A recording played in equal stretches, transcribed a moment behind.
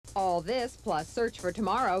All this plus Search for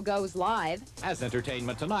Tomorrow goes live as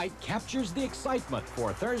Entertainment Tonight captures the excitement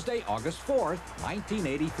for Thursday, August 4th,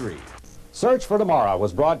 1983. Search for Tomorrow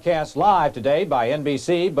was broadcast live today by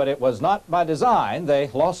NBC, but it was not by design. They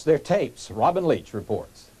lost their tapes. Robin Leach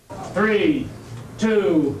reports. 3,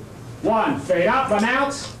 2, 1. Fade up,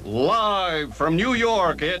 announce. Live from New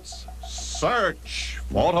York, it's Search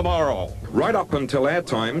for Tomorrow. Right up until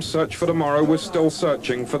airtime, Search for Tomorrow was still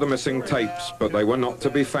searching for the missing tapes, but they were not to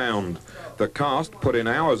be found. The cast put in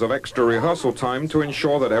hours of extra rehearsal time to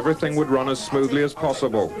ensure that everything would run as smoothly as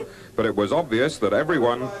possible. But it was obvious that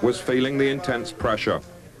everyone was feeling the intense pressure.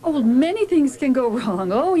 Oh, well, many things can go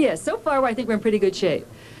wrong. Oh, yes. So far, I think we're in pretty good shape.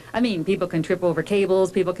 I mean, people can trip over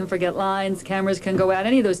cables, people can forget lines, cameras can go out.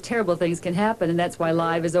 Any of those terrible things can happen, and that's why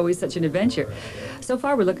live is always such an adventure. So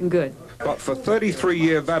far, we're looking good. But for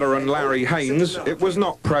 33-year veteran Larry Haynes, it was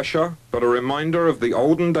not pressure, but a reminder of the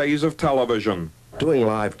olden days of television. Doing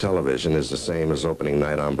live television is the same as opening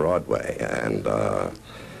night on Broadway, and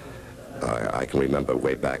I can remember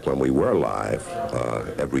way back when we were live,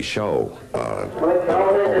 every show,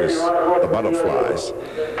 always the butterflies,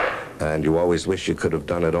 and you always wish you could have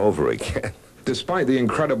done it over again. Despite the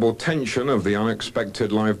incredible tension of the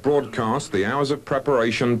unexpected live broadcast, the hours of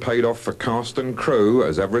preparation paid off for cast and crew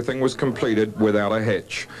as everything was completed without a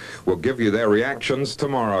hitch. We'll give you their reactions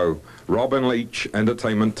tomorrow. Robin Leach,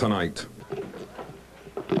 Entertainment Tonight.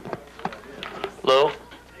 Lou,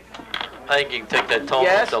 I think you can take that tone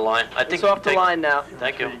off the line. I think it's off the line now.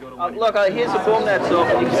 Thank you. Look, here's a boom that's off.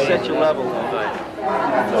 You can set your level.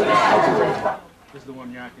 This is the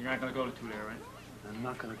one you're not going to go to 2 there, right? I'm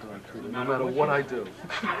not going to go to 2, no matter what I do.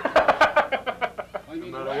 No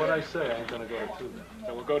matter what I say, I ain't going to go to 2 there.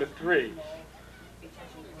 So we'll go to 3.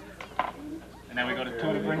 And then we go to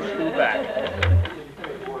 2 to bring Stu back.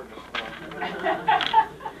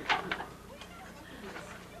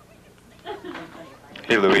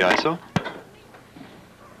 Hey, Louis ISO.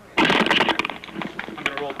 I'm going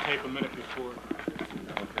to roll tape a minute before.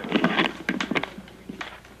 Okay.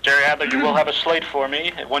 Jerry Adler, you will have a slate for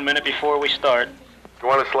me at 1 minute before we start. You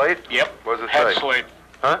want a slate? Yep. What does it Head say? slate.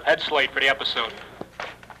 Huh? Head slate for the episode.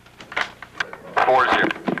 4's here.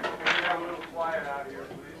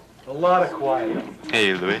 A lot of quiet.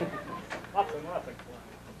 Hey, Louis. Nothing.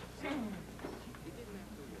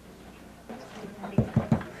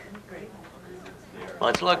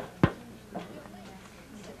 Let's look.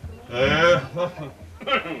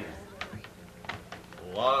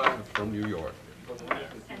 Live from New York.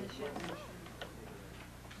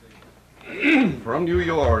 From New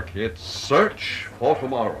York, it's Search for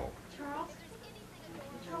Tomorrow.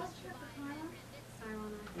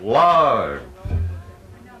 Live.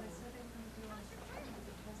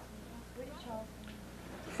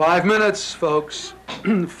 Five minutes, folks.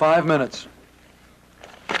 5 minutes.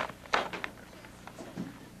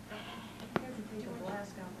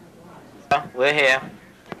 We're here.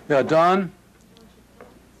 Yeah, Don?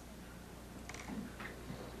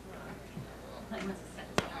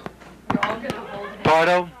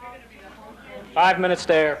 Pardo. 5 minutes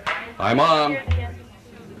there. I'm on.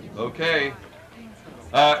 Okay.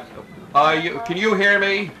 Can you hear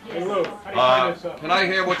me? Hey, Lou, Can I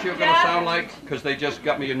hear what you're going to sound like? Because they just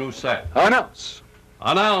got me a new set. Announce.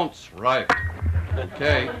 Announce, right.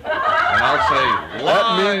 Okay. And I'll say,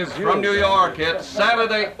 live from New York, it's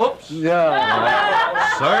Saturday. Oops. Yeah.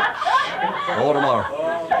 Search for Tomorrow.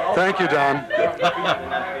 Thank you, Don.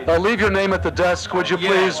 Leave your name at the desk, would you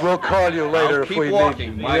please? We'll call you later I'll if keep we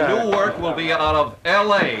walking. need. My new work will be out of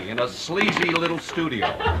L.A. in a sleazy little studio.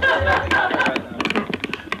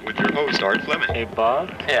 With your host, Art Fleming. Hey, Bob.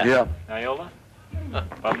 Yeah. Nayola.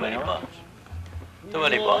 Bob, many Bobs. Too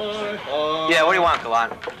many Bobs. Yeah, what do you want, go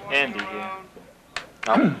on? Andy here.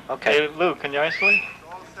 No? Okay. Hey, Lou, can you isolate?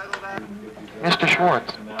 Mr.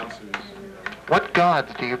 Schwartz, what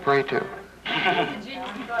gods do you pray to?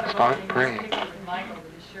 Start praying.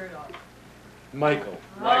 Michael.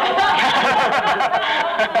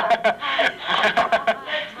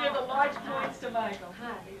 Give the large points to Michael.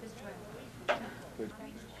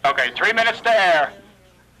 Okay, 3 minutes to air.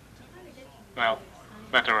 Well,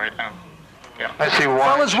 that's all right. Yeah. I see wide.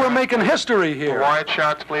 Fellas, we're making history here. Wide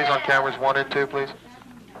shots, please, on cameras 1 and 2, please.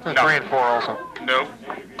 No. 3 and 4 also. No.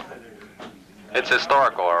 It's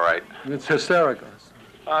historical, all right. It's hysterical.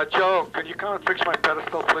 Joe, can you come and fix my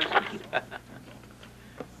pedestal, please?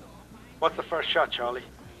 What's the first shot, Charlie?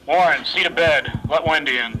 Warren, see the bed. Let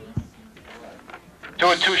Wendy in. 2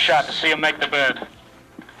 and 2 shot to see him make the bed.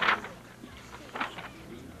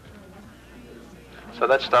 So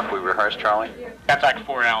that stuff we rehearsed, Charlie? That's Act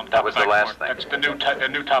 4, Alan. That was the last thing. That's the new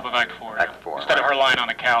top of Act 4. Act 4. Instead of her lying on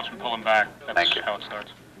the couch and pulling back, that's Thank you. how it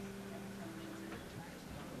starts.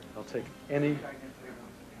 I'll take any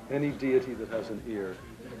deity that has an ear.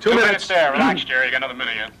 2 minutes there. Relax, Jerry. You got another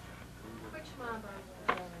minute yet.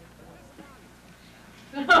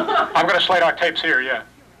 I'm going to slate our tapes here, yeah.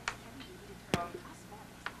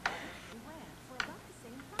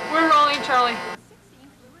 We're rolling, Charlie.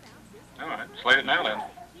 All right, slate it now then.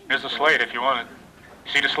 Here's the slate if you want it.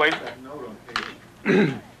 You see the slate?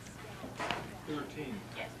 13.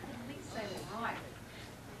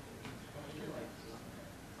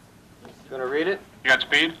 You want to read it? You got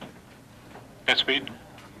speed? Got speed?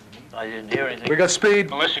 I didn't hear anything. We got speed.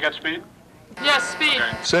 Melissa, you got speed? Yes, speed.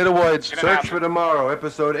 Okay. Say the words. Search for Tomorrow,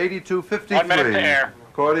 episode 8253. 1 minute to air.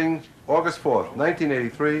 Recording August 4th,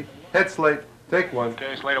 1983. Head slate, take one.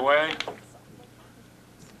 Okay, slate away.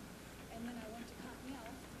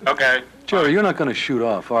 Okay. Jerry, you're not going to shoot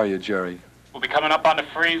off, are you, Jerry? We'll be coming up on the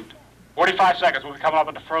 45 seconds. We'll be coming up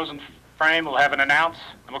on the frozen frame. We'll have an announce.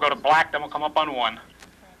 Then we'll go to black. Then we'll come up on 1.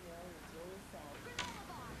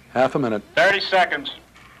 Half a minute. 30 seconds.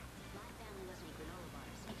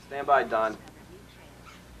 Stand by, Don.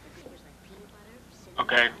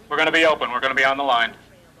 Okay, we're going to be open. We're going to be on the line.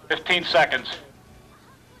 15 seconds.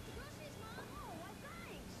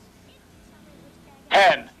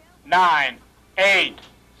 10, 9, 8,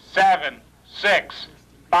 7, 6,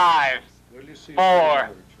 5, 4,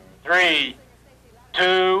 3,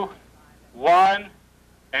 2, 1,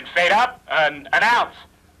 and fade up and announce.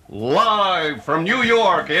 Live from New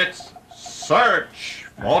York, it's Search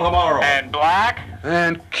for Tomorrow. And black.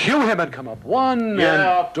 And cue him and come up. 1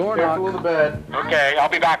 Yeah, and door careful knock. of the bed. Okay, I'll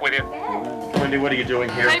be back with you. Wendy, what are you doing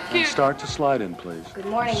here? Type cute. Start to slide in, please. Good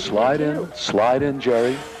morning. Slide in,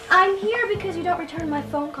 Jerry. I'm here because you don't return my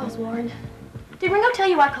phone calls, Warren. Did Ringo tell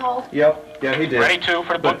you I called? Yep, yeah, he did. Ready, 2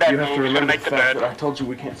 for the But bed you move. have to He's going to remember make the the fact bed. that I told you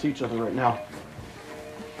we can't see each other right now.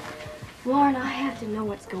 Warren, I have to know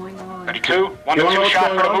what's going on. Ready, 2. 1 You to wanna 2 know what's shot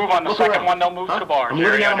going for the on? move on the Look second around. one. They'll move Huh? to the bar. I'm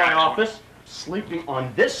Jerry, living out of my announce. office, sleeping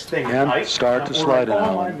on this thing And at night. start to and slide in,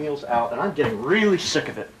 all my Alan. meals out, and I'm getting really sick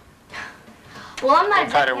of it. Well, I'm not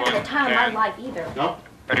Little tighter, exactly having the Warren. time of Okay. my life either. No?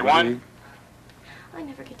 Ready, 1. I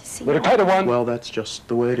never get to see Little you. tighter one. Well, that's just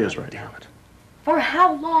the way it is right now. For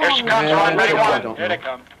how long? Here she comes, Yeah, on. Ready, I 1. don't Here they know.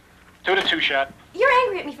 come. 2 to 2 shot. You're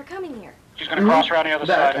angry at me for coming here. She's going to cross around the other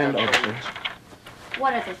That side. and other eventually. things.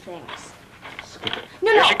 What other things? Skip it.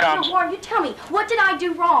 No, Here no, she comes. no, Warren, you tell me. What did I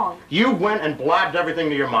do wrong? You went and blabbed everything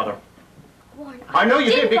to your mother. Warren, I know you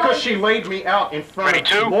did didn't because I? she laid me out in front Ready, of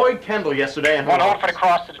 2. Lloyd Kendall yesterday and 1 hold for the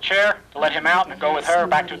cross to the chair to let him out and go with her.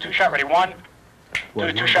 Back to a 2 shot. Ready, 1. 2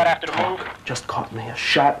 to 2 shot after the move. Just caught me a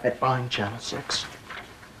shot at buying Channel 6.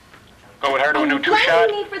 Go with her to a Are new you 2 shot.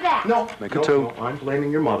 blaming me for that? No, Make no, it 2. no, I'm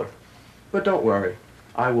blaming your mother. But don't worry,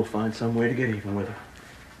 I will find some way to get even with her.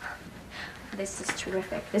 This is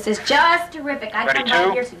terrific. This is just terrific. I Ready, come by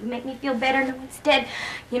 2. here so you make me feel better. No, instead,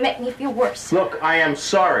 you make me feel worse. Look, I am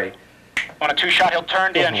sorry. On a 2 shot, he'll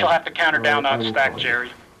turn to you and she'll have to counter down I on the will stack, follow.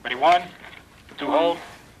 Jerry. Ready, 1. 2 hold.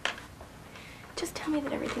 Just tell me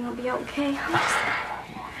that everything will be okay. He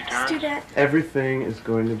Just do turns. that. Everything is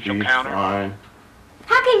going to She'll be counter. fine.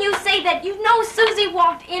 How can you say that? You know Susie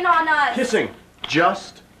walked in on us. Kissing.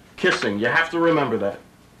 Just kissing. You have to remember that.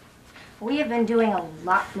 We have been doing a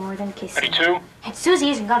lot more than kissing. Ready, 2. And Susie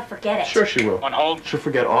isn't going to forget it. Sure she will. 1 hold. She'll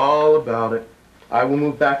forget all about it. I will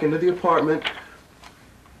move back into the apartment,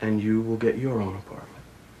 and you will get your own apartment.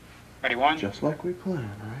 Ready, 1. Just like we planned,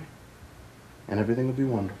 all right? And everything will be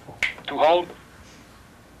wonderful. 2 hold.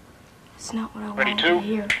 It's not what I Ready, wanted 2. to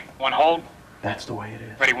hear. 1 hold. That's the way it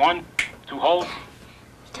is. Ready, 1. 2 hold.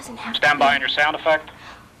 He doesn't have Stand to. by on your sound effect.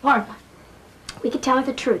 Warren, we could tell her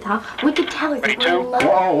the truth, huh? We could tell her Ready, that we're 2. in love.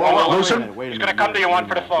 Whoa, Loosen. wait a minute. He's going to come to you 1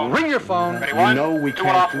 for the phone. Ring your phone. Ready, You 1. know we 2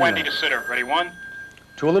 can't off do Wendy that. to sitter. Ready, 1.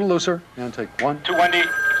 2 a little looser. And take 1. 2 Wendy to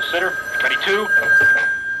sitter. Ready, 2.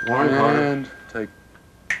 Warren Carter. And take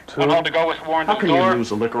 2. 1 hold to go with Warren How to the can you door.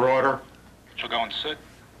 lose a liquor order? She'll go and sit.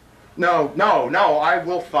 No, I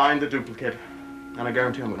will find the duplicate. And I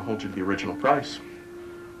guarantee I'm going to hold you to the original price.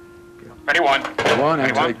 Ready, 1. 1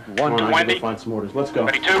 and Ready, 1. take 1. I can Wendy. go find some orders. Let's go.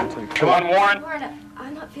 Ready, 2. Take 2 on Warren. Warren,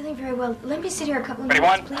 I'm not feeling very well. Let me sit here a couple of Ready,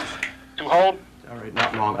 minutes, 1. please. 2 hold. All right,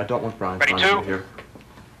 not long. I don't want Brian Ready, finding 2. me here.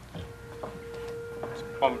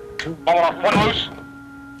 1 off. 1 loose.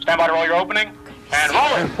 Stand by to roll your opening. And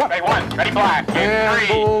roll it. Ready, 1. Ready, black. And 3,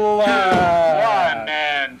 2, 1.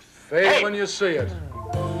 And fade hey. when you see it.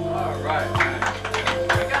 All right.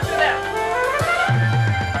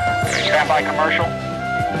 Stand by commercial.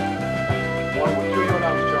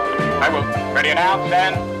 I will. Ready, announce,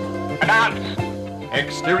 and announce.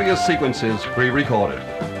 Exterior sequences pre-recorded.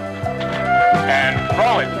 And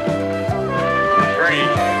roll it. 3,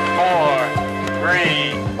 4,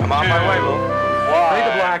 3, I'm on my way, Lou. 1. Fade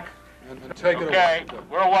to black. And take it away. Okay,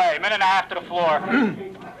 we're away. Minute and a half to the floor.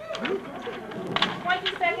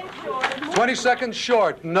 20 seconds short. 20 seconds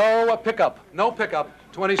short. No pickup. No pickup.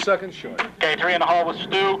 20 seconds short. Okay, 3 in the hole with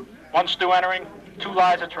Stu. 1 Stu entering. 2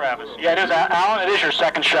 Liza Travis. Yeah, it is, Alan. It is your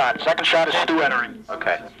second shot. Second shot is Stu entering.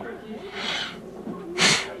 Okay.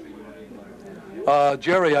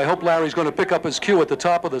 Jerry, I hope Larry's going to pick up his cue at the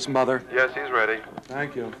top of this mother. Yes, he's ready.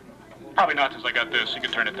 Thank you. Probably not since I got this. You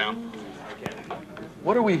can turn it down.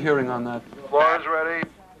 What are we hearing on that? Floor's ready.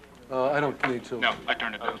 I don't need to. No, I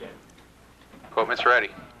turned it down. Equipment's ready.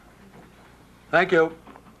 Thank you.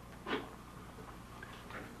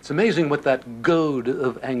 It's amazing what that goad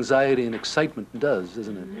of anxiety and excitement does,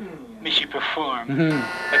 isn't it? Makes you perform.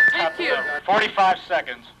 Mm-hmm. Thank you. 45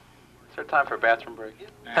 seconds. Is there time for a bathroom break?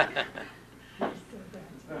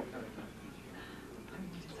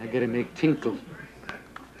 I gotta make tinkle.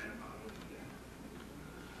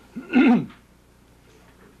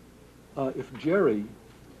 If Jerry,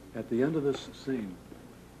 at the end of this scene,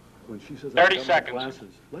 when she says, 30 I got seconds. my glasses,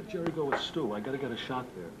 let Jerry go with Stu. I gotta get a shot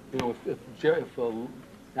there. You know, if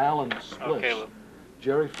Alan splits, Okay, Lou.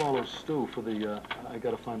 Jerry follows Stu for the, I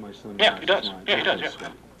gotta find my son. Yeah, he does. Yeah, he does, yeah.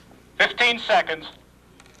 15 seconds.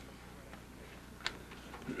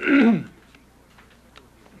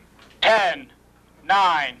 10,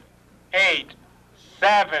 9, 8,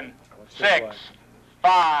 7, 6,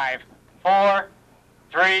 5, 4,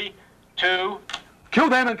 3, 2. Kill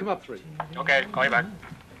them and come up 3. Okay, call you back.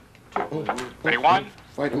 Ready, 1.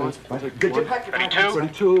 Fight him. Ready, 2.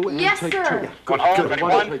 Ready 2 and Yes, take sir. 2. One hold, ready,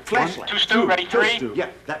 1. Flashlight. 2 Stu, ready, 3. Yeah,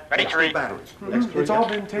 Ready, 3. It's all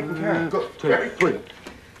been taken care of. Good. Take 3.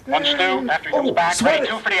 1 Stu, after he comes back. Ready,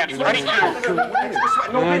 2 for the entrance. Ready, 2.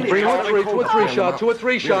 And bring on 3 to a 3 shot, to a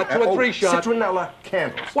 3 shot, to a 3 shot. Citronella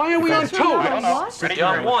candles. Why are we on 2? I don't know. Ready, 3.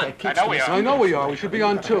 I know we are. I know we are. We should be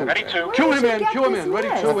on 2. Ready, 2. Cue him in. Cue him in. Ready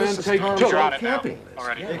 2 and take 2. You're on it now.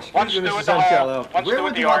 Already. 1 Stu at the hole. 1 Stu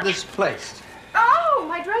at the arch. placed? Oh,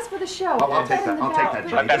 my dress for the show. Oh, I'll take that. I'll take that,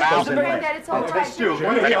 Let them out. Granddad, it's all right. Stu,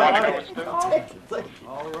 ready, 1 to go with Stu.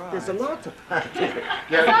 All right. There's a lot to pack.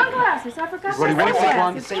 Sunglasses, I forgot Ready my 1, take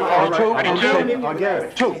 1. sunglasses. Ready 2 Ready, and 2. take I'll get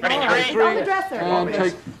it. 2. Ready, 3. On the dresser. And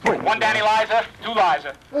take 3. 1 Danny Liza, 2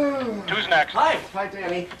 Liza. 2's next. Hi,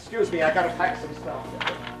 Danny. Excuse me, I gotta pack some stuff.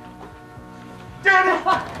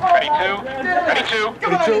 Ready, 2. Ready, 2.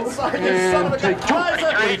 Ready 2 and take 2.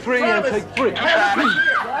 Ready 3 and take 3. 2 Travis.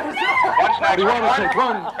 1's next. Ready 1 and take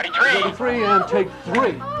 1. Ready, 3. Ready 3 and take 3.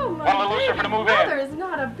 Oh, One my little looser for the move mother in. is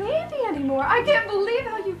not a baby anymore. I can't believe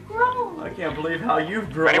how you've grown. I can't believe how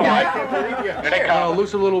you've grown. Ready, 1. Here they come.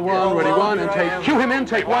 Loose a little 1. Ready 1 and take. Cue him in.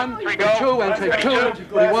 Take 1. Ready 2 and take 2.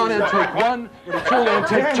 Ready 1 and take 1. Ready 2 and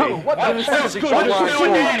take 2. What the One Stu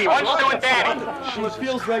and Danny. 1 Stu and Danny. She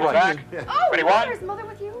feels right Back. Oh, Ready, mother, is 1. mother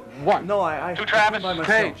with you? 1. No, I 2 Travis. by myself.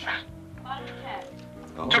 Page.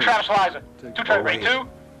 2 Travis Liza. 2 Travis. Ready, 2.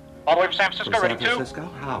 All the way from San Francisco. Ready, 2.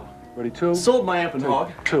 How? Ready 2. Sold my amp and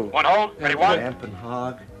hog. 2. 1 hold. Ready, 1. Amp and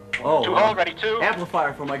hog. 2 hold. Ready, 2.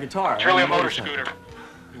 Amplifier for my guitar. It's really a motor scooter.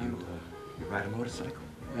 You ride a motorcycle?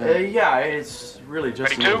 Yeah, it's really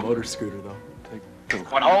just Ready, a little 2. motor scooter, though.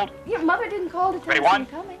 Take 1 hold. Your mother didn't call to tell Ready, us you 1.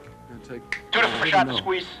 were coming. and take. 2 different shot to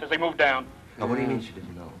squeeze as they move down. Now, what do you mean she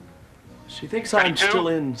didn't know? She thinks Ready, I'm 2. still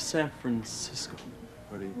in San Francisco.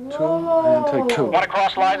 Ready 2 and take 2. 1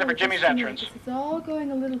 across Liza for Jimmy's entrance. It's all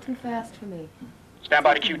going a little too fast for me. Stand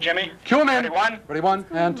by to cue Jimmy. Cue him Ready, in. 1. Ready 1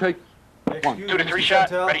 and take 1. 2 to 3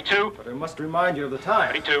 shot. Ready, 2. But I must remind you of the time.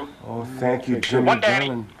 Ready, 2. Oh, thank you, Jimmy. 1 Danny.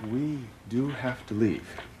 Darling, we do have to leave.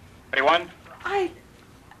 Ready, 1. I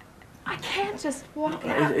can't just walk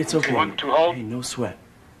out. It's okay. 1, 2 hold. Hey, no sweat.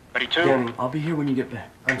 Ready, 2. Danny, I'll be here when you get back.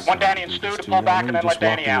 1 Danny and Stu to pull back and then let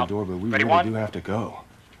Danny out. Door, but we Ready, really 1. do have to go.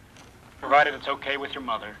 Provided it's okay with your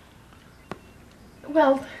mother.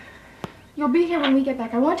 Well, you'll be here when we get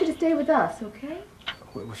back. I want you to stay with us, okay?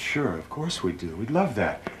 Well, sure, of course we do. We'd love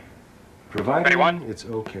that. Provided Ready, 1. it's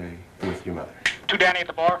okay with your mother. 2 Danny at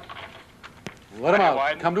the bar. Let him Back out.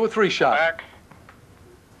 wide. Come to a 3 shot. Back.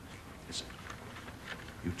 Listen,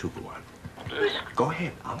 you two go on. This. Go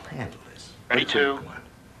ahead, I'll handle this. Ready, 2. Go on.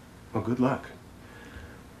 Well, good luck.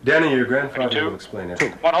 Danny, your grandfather Ready, 2. will explain it.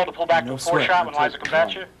 1 hold to pull back to No a 4 sweat. shot when I'll Liza comes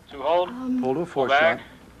at you. 2 hold. Pull to a 4 back. shot.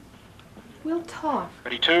 We'll talk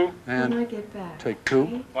Ready, 2. when I And get back. take 2.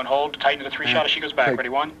 okay? 1 hold to tighten to the 3 shot as she goes back. Take Ready,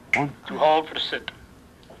 1. 1. 2 hold for the sit.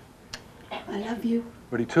 I love you.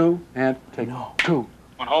 Ready 2 and take 2.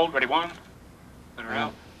 1 hold. Ready, 1. Let her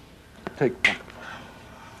out. Take 1.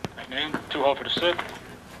 Tighten in. 2 hold for the sit.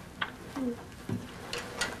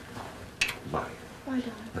 Bye. Bye, darling.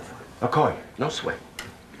 McCoy, no sweat.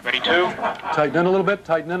 Ready, 2. Tighten in a little bit.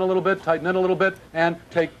 Tighten in a little bit. Tighten in a little bit. And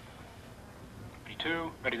take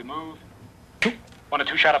 2, ready to move. 1 and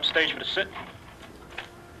 2 shot upstage for the sit.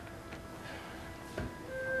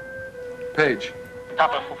 Page.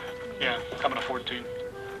 Top of, yeah, coming to 14.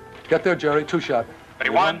 Get there, Jerry. 2 shot. Ready,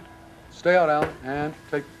 1. Stay out, Alan, and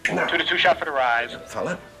take... 2 to 2 shot for the rise.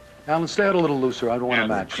 Fella, Alan, stay out a little looser. I don't want to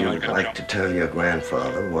match. you'd like to tell your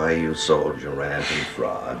grandfather why you sold your ramp and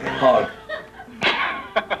frog. And Hog.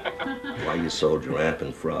 why you sold your ramp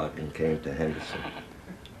and frog and came to Henderson.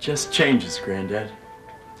 Just changes, Granddad.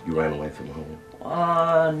 You ran away from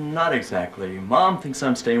home. Not exactly. Mom thinks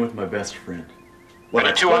I'm staying with my best friend. Well,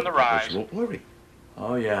 Ready, 2 on the rise. Don't worry.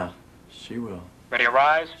 Oh, yeah. She will. Ready to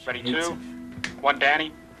rise. Ready, 2. 1,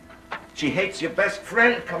 Danny. She hates your best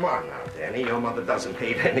friend? Come on now, Danny. Your mother doesn't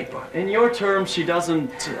hate anybody. In your terms, she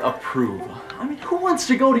doesn't approve. I mean, who wants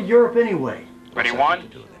to go to Europe anyway? Ready,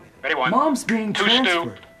 1. Ready, 1. Mom's being 2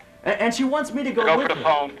 transferred. And she wants me to go Go with for the her.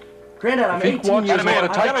 phone. Granddad, I'm 18 years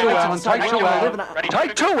old. Tight 2, Alan. Tight 2, Alan.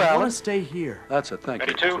 Tight 2, I Alan. want to stay here. That's it. Thank you.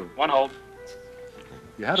 Ready, 2. 1 hold.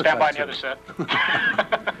 You had a Stand by tight on the 2. other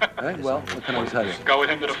set. Hey, well, what can I tell you? Go with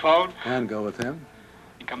him to the phone. And go with him.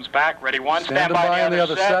 He comes back. Ready, 1. Stand by on the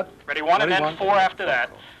other set. Ready, 1, and Ready, then 1. 4 after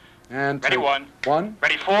that. And Ready, take 1. 1.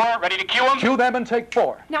 Ready, 4. Ready to cue him. Cue them and take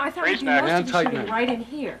 4. Now, I thought Freeze we'd do next. most And of the tighten shooting it. right in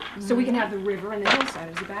here, so we can have the river and the hillside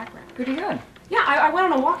as the background. Pretty good. Yeah, I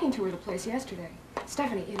went on a walking tour of the place yesterday.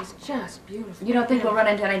 Stephanie, it is just beautiful. You don't think we'll run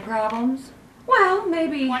into any problems? Well,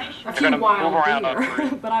 maybe a They're few gonna move wild around on deer,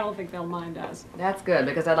 3. but I don't think they'll mind us. That's good,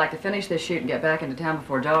 because I'd like to finish this shoot and get back into town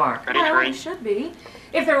before dark. Ready, Well, 3. it should be,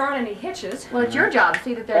 if there aren't any hitches. Well, it's your job to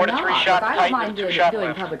see that they're 4 to not. 3 Look, shot I tight don't mind with 2 doing, shot doing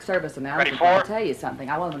left. public service Ready, analysis, 4. but I'll tell you something.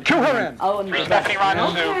 I want them to Cue come her in. in. Oh, and 3 the Stephanie best.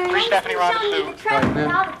 Ron Sue. 3 Stephanie Ron Showing you the Sue. truck Tighten with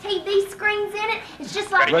in. all the TV screens in it. It's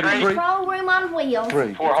just like Ready, a 3. control room on wheels.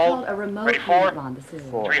 3. 4 It's hold. called a remote Ready, 4.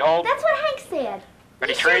 rendezvous. 3 hold. That's what Hank said.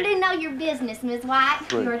 Ready, You sure 3. do know your business, Miss White.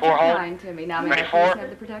 3. You're 4 hold. kind to me. Now, may Ready, I please 4. have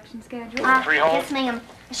the production schedule? 3 hold. Yes, ma'am.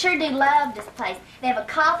 I sure do love this place. They have a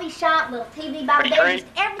coffee shop, little TV by the Ready, bed, 3. just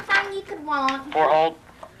everything you could want. 4 hold.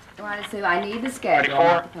 All right, Sue, I need the schedule, 4.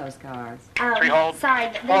 not the postcards. 3 hold. Sorry,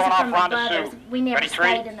 these 4 are off from my Rhonda brothers. Sue. We never Ready, 3.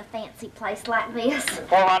 stayed in a fancy place like this.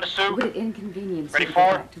 4 on to Sue. Would it inconvenience Ready, you to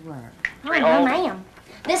 4. go back to work? Oh, 3 no, hold. ma'am.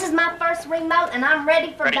 This is my first remote, and I'm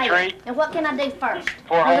ready for Ready, bed. 3. Now, what can I do first?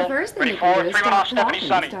 4 Well, the hold. first thing Ready, you can 4. do is 3 1 off stop Stephanie talking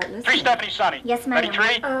Sunny. and start 3 listening. Stephanie Sunny. Yes, ma'am. Ready, 3.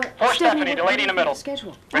 4 Stephanie, Stephanie, the what lady in the middle.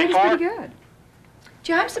 Schedule. Ready, That was 4. pretty good.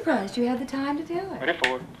 Gee, I'm surprised you had the time to do it. Ready,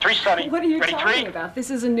 4. 3 Sunny. What are you Ready, talking 3. about?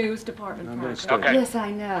 This is a news department I'm gonna project. Okay. Yes,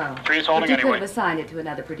 I know. 3 is But holding you could anyway. have assigned it to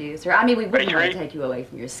another producer. I mean, we wouldn't Ready, want to 3. take you away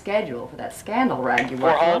from your schedule for that scandal rag you 4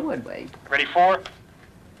 worked for, hold. would we? Ready, 4.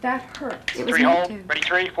 That hurts. It was 3 meant hold. to. Ready,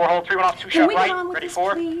 3. 4 hold. 3 1 off 2 Can shot we get right. on with Ready, this,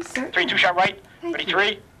 4. please? 3 2 shot right. Thank Ready, you.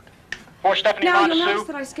 3. 4 Stephanie Now, Ron you'll notice Sue.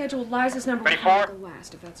 that I scheduled Liza's number Ready, with Hank 4. the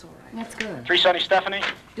last, if that's all right. That's good. 3 Sunny Stephanie.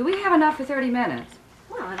 Do we have enough for 30 minutes?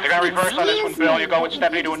 Well, They're going to reverse on this one, Bill. You go with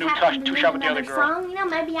Stephanie to a new touch, 2 shot with the other girl. Song, you know,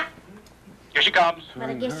 maybe I... Here she comes. But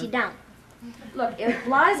I guess you don't. Look, if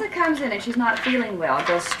Liza comes in and she's not feeling well,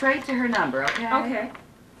 go straight to her number, okay? Okay.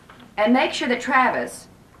 And make sure that Travis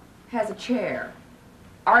has a chair.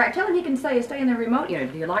 All right, tell him he can stay in the remote unit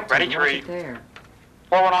if you'd like to. Ready, Watch 3. it there.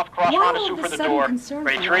 4 1 off cross Why round to all Sue of for a the sudden door. concern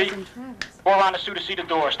Ready, for 3. Liza and Travis? 4 round to Sue to see the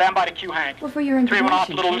door. Stand by to cue Hank. Well, for your 3 1 off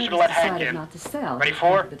information, little Lucy to let Travis Hank decided in. not to sell Ready, his 4.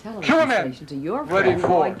 part of the television Cue him in. station to your Ready, friend,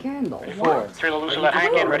 4. Lloyd Kendall. 4. 3 little Lucy to let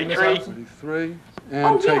Hank in. Ready, 3. Ready, 3. And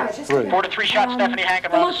Oh, yeah, take just 3. 4 to 3 shot Stephanie Hank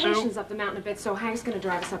and The Ron Sue. location's up the mountain a bit, so Hank's going to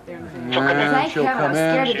drive us up there in the van. And Thank she'll heaven, I come was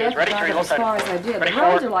scared to in. death to Ready, drive 3, it as hold far tight. as I did. Ready, The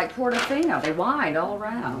roads 4. are like Portofino. They wind all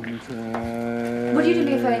around. And, Would you do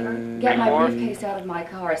me a favor? Get my 4. briefcase out of my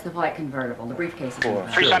car. It's the white convertible. The briefcase is in the 4.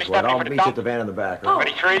 back. 3 Sunny Stephanie for the dump. van in the back. Oh.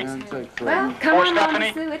 Ready, 3. And take 3. Well, come 4 on, Mama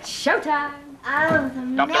Stephanie. Sue. It's showtime. Oh, the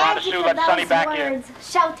Dump around to magic Sue, of let Sonny those back in. words.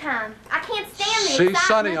 Showtime. I can't stand the See excitement.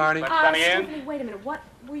 Sonny, Arnie. Let Sonny in. Stephanie, wait a minute. What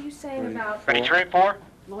were you saying 3. about Ready, 3. 4.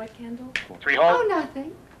 Lloyd Kendall? 3 Oh, hold.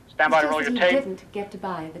 nothing. Stand by It's to roll just your that he tape. didn't get to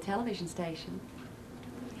buy the television station.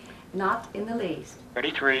 Not in the least.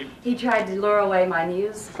 Ready, 3. He tried to lure away my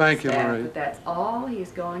news Thank you, staff, Marie. but that's all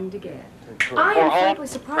he's going to get. I 4 am hold. frankly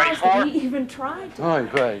surprised Ready, that 4. he even tried to. All right,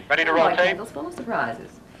 great. Ready to roll Lloyd tape. Kendall's full of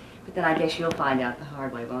surprises. But then I guess you'll find out the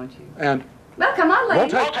hard way, won't you? And Well, come on,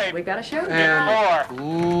 ladies. Roll tape. We've got a show. And 4.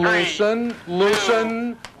 loosen,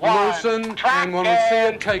 loosen, 1. loosen, Track and when we see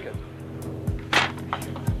it, take it.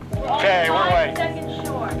 Okay, we're away. Second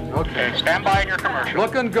short. Okay. Stand by in your commercial.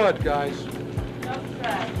 Looking good, guys.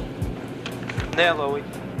 There, Louie.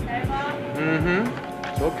 Mm-hmm.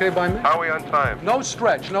 It's okay by me. How are we on time? No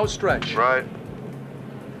stretch, no stretch. Right.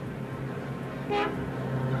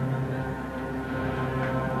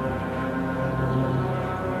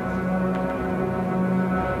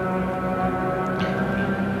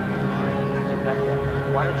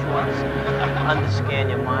 resurrected. Why don't you underscan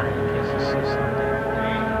your monitor in case you see something?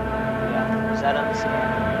 Yeah, is that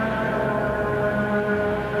underscan?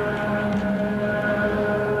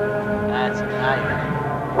 That's it.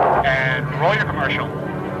 And roll your commercial.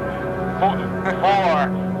 4,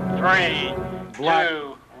 3,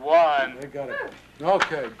 2, 1. They got it.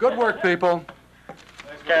 Okay, good work, people.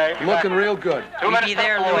 Okay. Looking real good. 2 minutes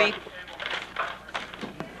there, Louis.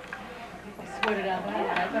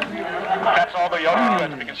 That's all the yoga you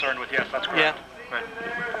have to be concerned with. Yes, that's correct. Yeah.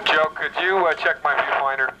 Joe, could you check my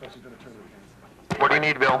viewfinder? What do you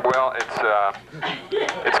need, Bill? Well, it's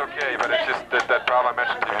okay, but it's just that problem I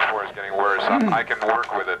mentioned to you before is getting worse. I can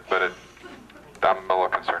work with it, but I'm a little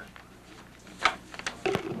concerned.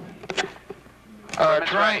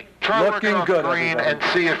 Try working on green and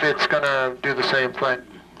see if it's gonna do the same thing.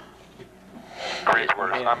 Green's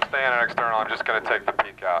worse. I'm staying at external. I'm just gonna take the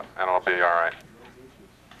peak out, and it'll be all right.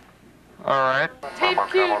 All right. Tape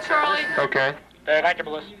cue, Charlie. Okay. Hey, thank you,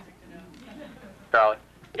 Bliss. Charlie?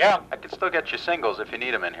 Yeah? I can still get you singles if you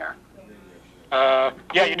need them in here.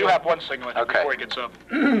 Yeah, you do have one single in here before he gets up.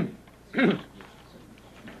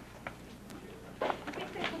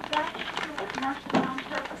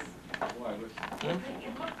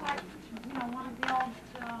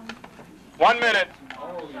 One minute.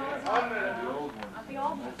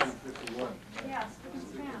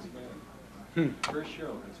 First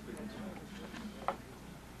show.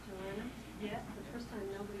 Yes, the first time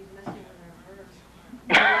nobody's messing with our verse.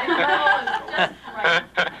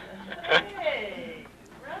 Hey,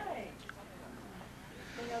 right.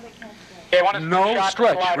 Okay, No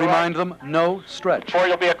stretch. Remind them, no stretch. Or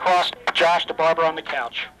you'll be across Josh to Barbara on the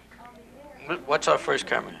couch. What's our first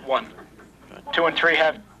camera? 1. 2 and 3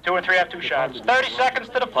 have 2 shots. 30 seconds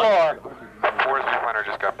to the floor. 4's viewfinder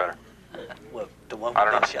just got better. The one I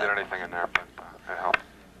don't know if you did anything in there, but it helped.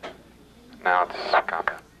 Now it's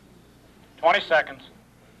combat. 20 seconds.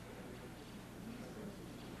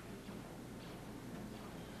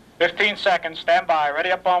 15 seconds. Stand by.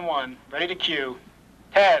 Ready up on 1. Ready to cue.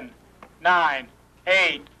 10, 9,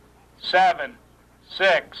 8, 7,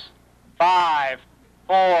 6, 5,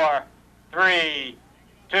 4, 3,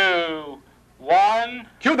 2, 1.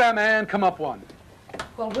 Cue that man. Come up 1.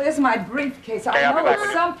 Well, where's my briefcase? Okay, I'll I be know back it's with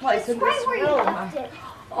you. someplace in Right this where you room. left it.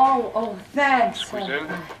 Oh, thanks. Resume.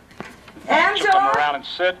 She'll Angela, come around and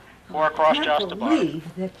sit. 4 across I Josh can't to Barbara.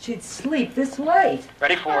 believe that she'd sleep this late.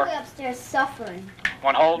 Ready 4. Probably upstairs suffering.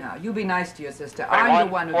 1 hold. Now, you be nice to your sister. Ready, I'm 1.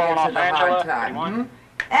 the one who 4 gives off her the Angela. hard time. Ready, 1.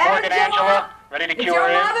 Angela, Angela. Ready to it's cue your her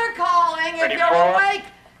in. mother calling. Ready, If you're 4. awake,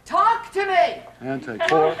 talk to me. And take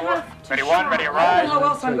 4. Ready 1. Ready to I rise. don't know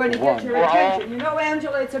how else I'm going to get your 4 hold. attention. You know,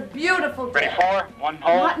 Angela, it's a beautiful day. Ready 4. 1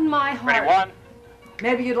 hold. Not in my heart. Ready 1.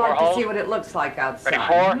 Maybe you'd 4 like to hold. see what it looks like outside. Ready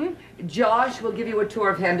 4. Mhm. Josh will give you a tour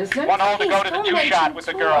of Henderson. 1 hold to go to the Please, 2 don't shot mention with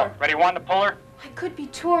the tour. girl. Ready 1 to pull her. I could be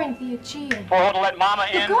touring the Aegean. 4 hold to let Mama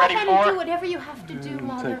You in. go Ready ahead and do 4. whatever you have to do,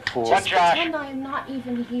 Mother. take 4. Just 1 Josh. pretend I am not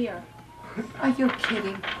even here. Are you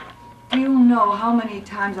kidding? Do you know how many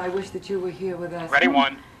times I wish that you were here with us? Ready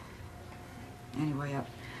 1. Anyway,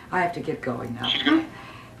 I have to get going now. She's good.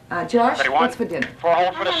 Josh, Ready 1. what's for dinner? 4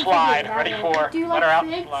 hold for the haven't slide. figured Ready that out. 4. Do you Let like her out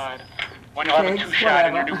the figs? slide. When you'll have a Figs, 2 shot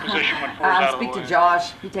in your whatever. new position when 4's out of the Speak way. to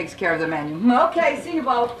Josh. He takes care of the menu. Okay, see you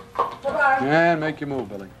both. Bye-bye. And make your move,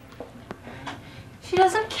 Billy. She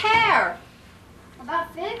doesn't care.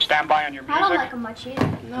 About figs? Stand by on your I don't music. like them much either.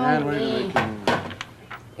 And we're gonna make your move.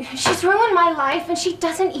 She's ruined my life and she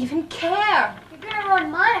doesn't even care. You're gonna ruin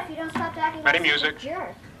mine if you don't stop acting Ready, like music. a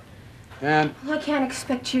jerk. And Well, I can't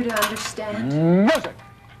expect you to understand. music.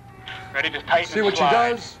 Ready to tighten See and what she slide.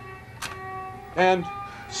 does. And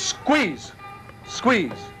squeeze.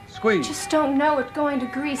 Squeeze. Squeeze. Just don't know what going to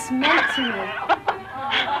Greece meant to me.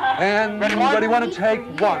 And ready 1 to take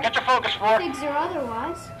 1. Get your focus, 4. Figs or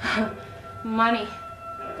otherwise. Money.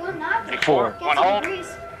 Go knock. Ready 4. Get 1 some hold.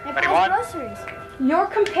 grease. And Ready, buy 1. groceries. You're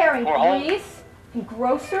comparing 4 hold. Greece and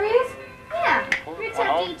groceries? Yeah, Greeks have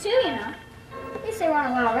to hold. eat too, you know. At least they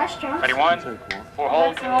run a lot of restaurants. Ready 1. Take 4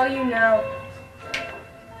 hold. That's all you know.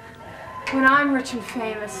 When I'm rich and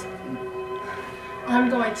famous, I'm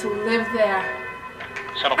going to live there.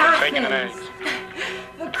 Settle for bacon and eggs.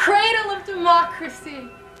 The cradle of democracy.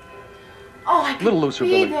 Oh, I could Little looser,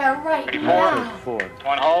 be Billy. there right Ready, now. 4.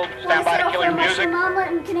 1 hold. Stand by to Settle kill for your mushroom music. omelet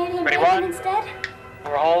and Canadian Ready, bacon 1. instead.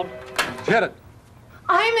 4 hold. Hit it.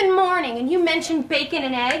 I'm in mourning, and you mentioned bacon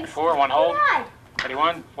and eggs. 4 1 hold. Right. Ready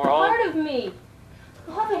 1. 4 hold. Part of me.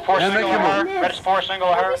 All the 4 And make single your her. move. Ready 4 single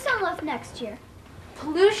What her. we sell left next year?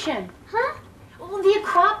 Pollution. Huh? Well, the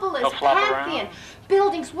Acropolis, They'll flop Pantheon, around.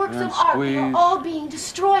 buildings, works And of art, they are squeeze. all being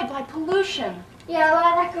destroyed by pollution. Yeah, a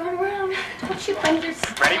lot of that going around. Don't you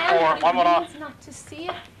understand? Ready, 4. One off. It's not to see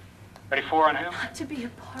it, Ready, 4 on him. not to be a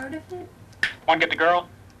part of it. 1, get the girl.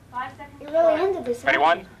 5 seconds. You're really into this. Ready,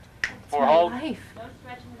 aren't 1. you? 4, hold. Life. No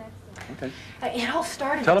stretching the next scene. Okay. It all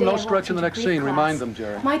started. Tell the them day no I stretch in the walked next into scene. Greek Remind class. them,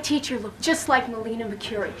 Jerry. My teacher looked just like Melina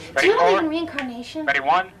Mercury. Ready, Do you believe 4. in reincarnation? Ready,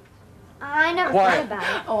 1. I never Quiet. thought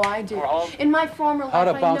about it. Oh, I do. 4, hold. In my former life, How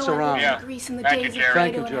to I bounce know around. I Yeah. lived in Greece in the Thank you, days Jerry. of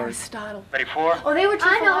Thank Plato you, and Jerry. Aristotle. Ready, 4. Oh, they were two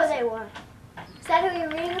I know who philosophers. they were. Is that who you're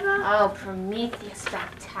reading about? Oh, Prometheus,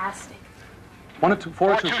 fantastic. 1 or 2,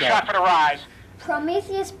 4 or 2 2 shot shot. for the rise.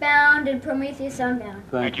 Prometheus Bound and Prometheus Unbound.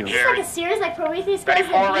 Thank you. Is this like a series like Prometheus Ready, goes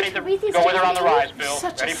to 4. the Ready beach, to Prometheus go with her takes on the the rise, beach? Bill.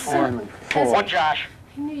 Such Ready, a 4. simple. 1, Josh.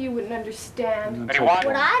 I knew you wouldn't understand. Ready, 1.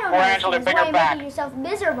 What I don't 4, Angela, understand is bring why her you're back. making yourself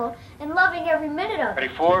miserable and loving every minute of Ready,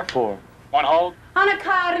 it. 4. 4. 1, hold.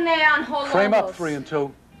 Anacarne anhologos. Frame up 3 and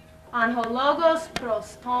 2. Anhologos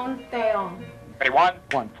proston theon. Ready, 1.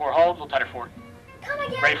 1. 4, hold. Little tighter, 4. Come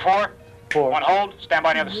again. Ready, 4. 4. 1, hold. Stand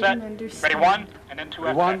by the other set. Wouldn't Ready, understand. 1. And then 2 Ready,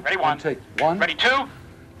 after 1. that. Ready, 1. And take 1. Ready, 2.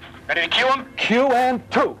 Ready to cue him. Q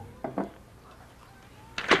and 2.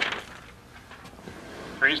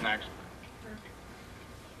 3's next.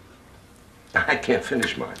 I can't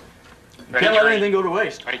finish mine. Ready, Can't let 3. anything go to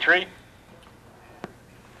waste. Ready, 3.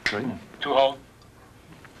 3. 2, hold.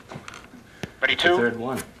 Ready, The 2. third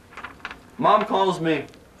one. Mom calls me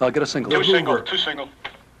I'll get a single. 2 single. Hoover. 2 single.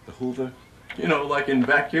 the Hoover. You know, like in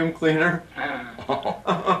vacuum cleaner.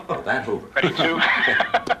 Oh, that Hoover. Ready, 2.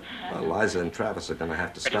 Well, Liza and Travis are going to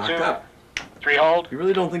have to Ready, stock 2. up. 3, hold. You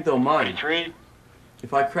really don't think they'll Ready, mind 3.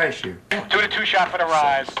 if I crash here? 2 to 2 shot for the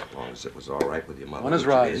rise. As long as it was all right with your mother. On his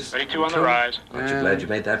which it rise. is. Ready, 2 on the rise. Aren't you glad you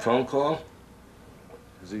made that phone call?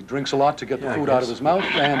 As he drinks a lot to get the Yeah, I food out of guess. his mouth.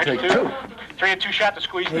 And Ready, take 2. 3 and 2 shot to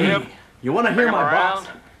squeeze the hip. You want to Bring hear him my around. box?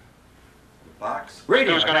 Box?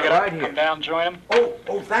 Radio, Who's I going to got get it up, right here. come down, join him?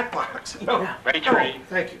 Oh, that box. No. Yeah. Ready, No, 3.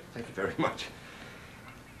 thank you. Thank you very much.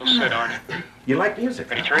 We'll sit, Arnie. You like music?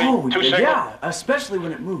 Ready, huh? 3. Oh, 2 single. yeah, especially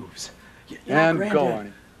when it moves. You know, And Granddad, go,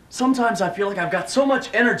 Arnie. sometimes I feel like I've got so much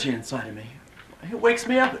energy inside of me. It wakes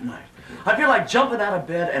me up at night. I feel like jumping out of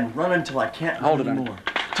bed and running till I can't Hold run it, Arnie. anymore.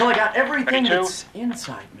 Till I got everything Ready, 2. that's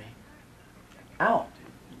inside me out.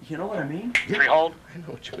 You know what I mean? 3, hold. I know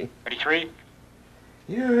what you mean. Ready, 3.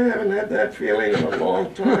 You haven't had that feeling in a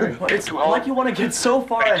long time. Well, it's 2 hold. like you want to get so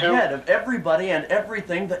far Ready, 2. ahead of everybody and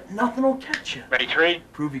everything that nothing will catch you. Ready, 3.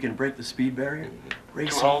 Prove you can break the speed barrier.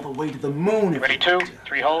 Race 2 all hold. the way to the moon if Ready, you 2. have to.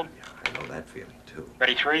 3, hold. I know that feeling, too.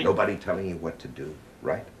 Ready, 3. Nobody telling you what to do,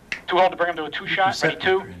 right? 2 hold to bring him to a 2 shot. Ready,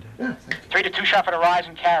 2. Yeah, thank you. 3 to 2 shot for the rise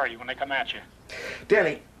and carry when they come at you.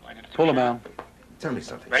 Danny, Pull him out. tell me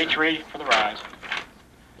something. Ready, son. 3 for the rise.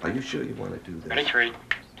 Are you sure you want to do Ready, this? 3.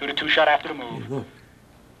 2 to 2 shot after the Hey, move. look.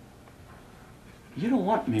 You don't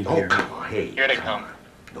want me Oh, here. come on. Hey, Here they come.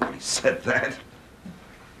 nobody said that.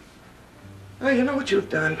 Oh, you know what you've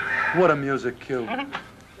done? What a music cue.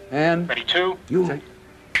 And Ready, 2. You take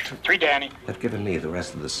 3, Danny. have given me the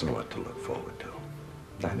rest of the summer to look forward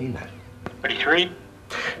to. I mean that. Ready, 3.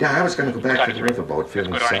 Yeah, I was going to go back to the Sorry, riverboat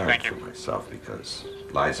feeling good, Arnie, sorry thank you. for myself because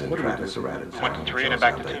Liza and Travis are out of town. 1 to 3 and Joe's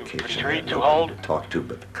back on to 2. vacation. Ready, 3, I had 2 nobody hold. to talk to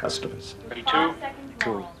but the customers. Ready, 2. 5 seconds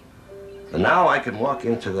long. And now I can walk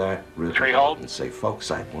into that Three hold. riverboat and say,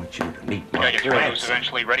 folks, I want you to meet You my gotta get 3 loose friends.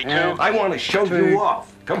 eventually. Ready, 2. And- I want to show 2. you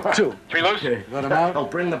off. Come on. 2. 3 loose. Okay. Let him out. Oh,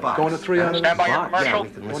 bring the box. Going to 3 out of Stand by your Box? Yeah, commercial. we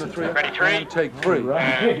can Going listen to to 3. it. Ready, 3. And take 3.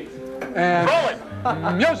 And And roll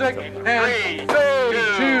it. music. 3, And go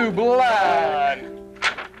to black. 1,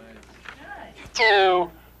 2,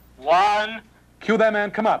 1. Cue that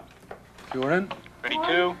man. Come up. You are in. Ready,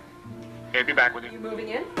 2. Okay, be back with you. Moving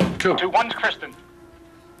in? 2. 2, 1's Kristen.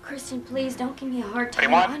 Kristen, please don't give me a hard Ready,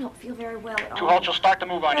 time. 1. I don't feel very well at 2 all. hold, she'll start the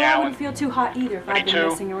move on you, Well, I Alan. wouldn't feel too hot either if Ready, I'd been 2.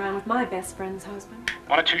 messing around with my best friend's husband.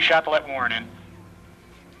 1 and 2 shot to let Warren in.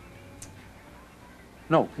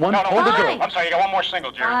 No. 1. No, Hold the Fine. door. I'm sorry, you got 1 more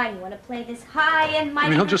single, Jerry. Fine, you want to play this high and mighty? I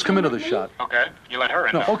mean, he'll just come into the with me? shot. Okay, you let her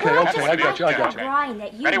in. No, though. okay, Well, okay, just I got you, I got like you. Brian,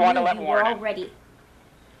 that you Ready, 1 to knew let you were Warren in. already,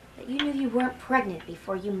 that you knew you weren't pregnant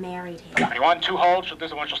before you married him. Ready, 1, 2 hold. This is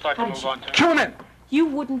the one she'll start How the did move on to. Cue him in. You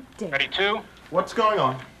wouldn't dare. Ready, 2. What's going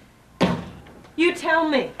on? You tell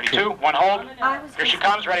me. Ready, 2. 1 hold. I was Here she just-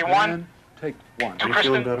 comes. Ready, 1. And take 1. Two. Are you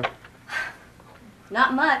feeling Kristen. better?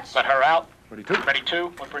 Not much. Let her out. Ready, 2. Ready, 2.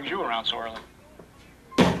 What brings you around so early?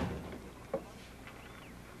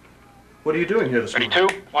 What are you doing here this Ready, morning?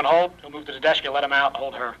 2. 1 hold. He'll move to the desk. You let him out.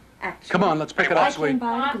 Hold her. Actually, Come on, let's pick it I up, I sweet. came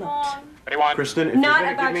by to gloat. Ready, 1. Kristen, if you're Not going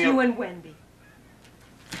to about give me you a... and Wendy.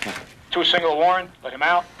 2 single Warren. Let him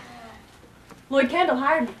out. Lloyd Kendall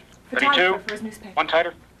hired me. Ready, Photographer 2. for his newspaper. 1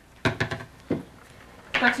 tighter.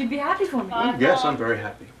 Thought you'd be happy for me. Yes, I'm very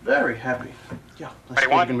happy. Very happy. Yeah. Ready, You're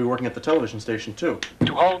one. going to be working at the television station, too.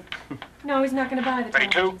 2 hold. No, he's not going to buy the Ready,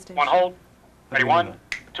 2. television station. 1 hold. Ready, 1.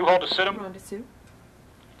 2 hold to sit him. Ron to Sue.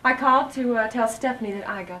 I called to tell Stephanie that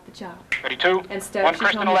I got the job. Ready, 2. And Steph, 1 she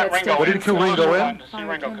Kristen told me to let that Ringo What in. did you Ringo in? To see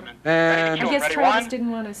Ringo come in. And I guess Ready, Travis 1. didn't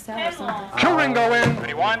want to sell or something. Cue Ringo in.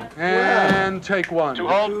 Ready, 1. And take 1. 2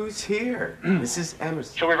 hold. Who's here? Mrs.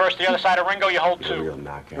 Emerson. She'll reverse the other side of Ringo. You hold 2.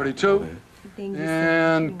 Ready, 2.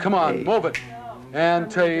 And come on, move it.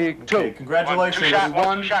 And take 2. Congratulations. 2 shot,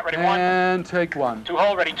 1, 2 shot, ready, 1. And take 1. 2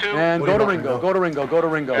 hold, ready, 2. And go to Ringo, go to Ringo, go to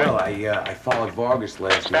Ringo. Well, I followed Vargas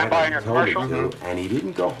last Stand night. by I in your told him commercial. to, and he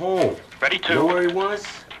didn't go home. Ready, You know 2. where he was?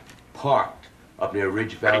 Parked up near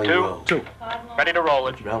Ridge Valley Ready, 2. Road. 2. Ready to roll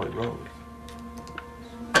it. Valley Road.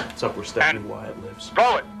 It's up where Stephanie Wyatt lives.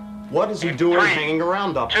 Roll it. What is he doing hanging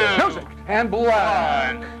around up there? Music and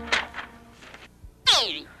black.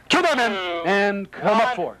 Cue them in and come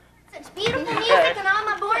up 4. Such beautiful music on all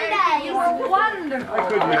my born days. You were wonderful.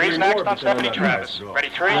 3's next on Stephanie Travis. Ready,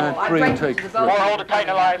 3. And 3 and take 3. 4 hold to tighten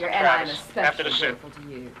the lives of And I'm Travis. After the especially suit. grateful to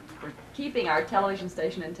you for keeping our television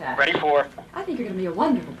station intact. Ready, 4. I think you're going to be a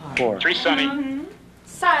wonderful partner. 4. 3 Sunny.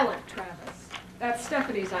 Silent, Travis. That's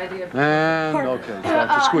Stephanie's idea. And okay, start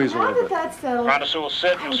to squeeze a Now little that bit. that's settled, Ronda Sue will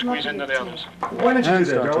sit and squeeze into the others. Why don't you And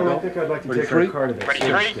do that, start to darling? go. I think I'd like to Ready, take 3? her car to that Ready,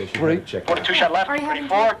 service 3? station. 3. Check What, it 2 shot left? Are you Ready, having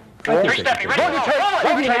 4. 4. 3 Stephanie. Ready, One, go. take. Roll it.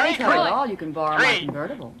 One, take. Anytime at all, you can borrow my 3,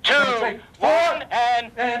 convertible. 2, 1,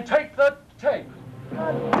 And take the tape.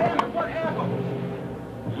 God damn it, what happened?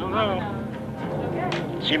 I don't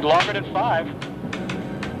know. Seemed longer than 5.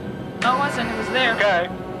 No, it wasn't. It was there. Okay.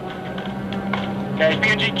 Okay, is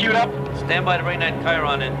B&G queued up? Stand by to bring that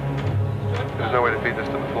Chiron in. There's no way to feed this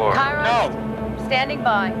to the floor. No. Standing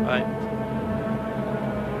by. All right.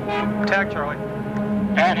 Attack, Charlie.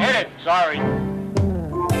 And hit it. Sorry.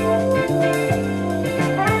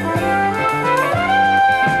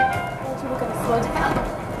 we're going to slow down.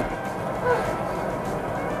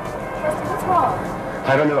 Preston, what's wrong?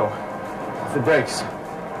 I don't know. The brakes.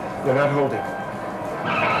 They're not holding.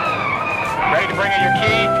 Ready to bring in your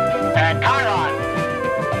key and Chiron.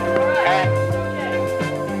 And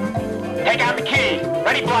take out the key.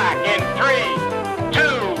 Ready, black. In 3, 2,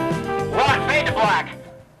 1. Fade to black.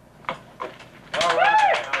 All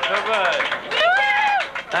right. So good.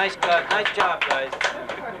 Nice cut. Nice job, guys.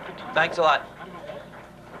 Thanks a lot.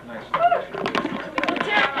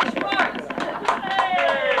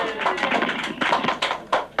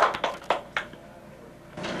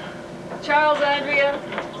 Charles, Andrea.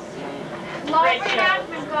 Live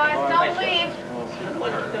reenactment, guys. Don't leave.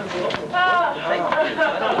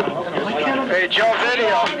 Hey, Joe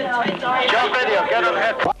Video. Joe Video, get on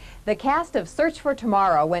head. The cast of Search for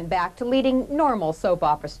Tomorrow went back to leading normal soap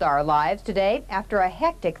opera star lives today after a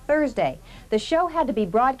hectic Thursday. The show had to be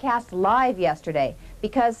broadcast live yesterday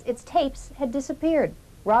because its tapes had disappeared.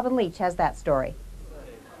 Robin Leach has that story.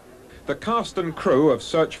 The cast and crew of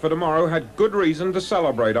Search for Tomorrow had good reason to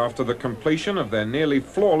celebrate after the completion of their nearly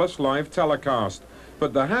flawless live telecast.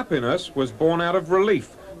 But the happiness was born out of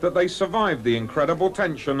relief that they survived the incredible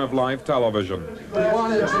tension of live television.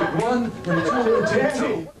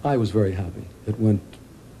 I was very happy. It went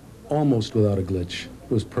almost without a glitch. It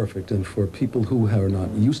was perfect. And for people who are not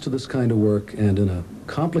used to this kind of work and in a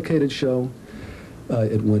complicated show,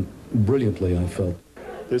 it went brilliantly, I felt.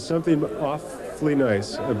 There's something awfully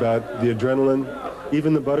nice about the adrenaline,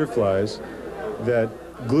 even the butterflies, that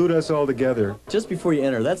glued us all together. Just before you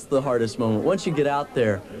enter, that's the hardest moment. Once you get out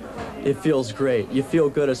there, it feels great. You feel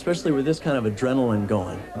good, especially with this kind of adrenaline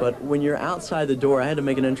going. But when you're outside the door, I had to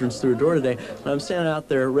make an entrance through a door today, and I'm standing out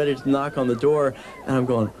there ready to knock on the door, and I'm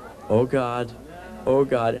going, oh God, oh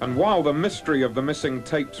God. And while the mystery of the missing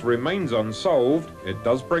tapes remains unsolved, it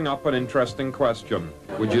does bring up an interesting question.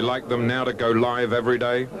 Would you like them now to go live every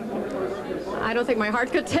day? I don't think my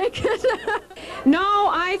heart could take it. No,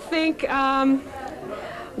 I think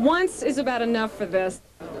once is about enough for this.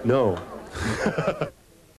 No.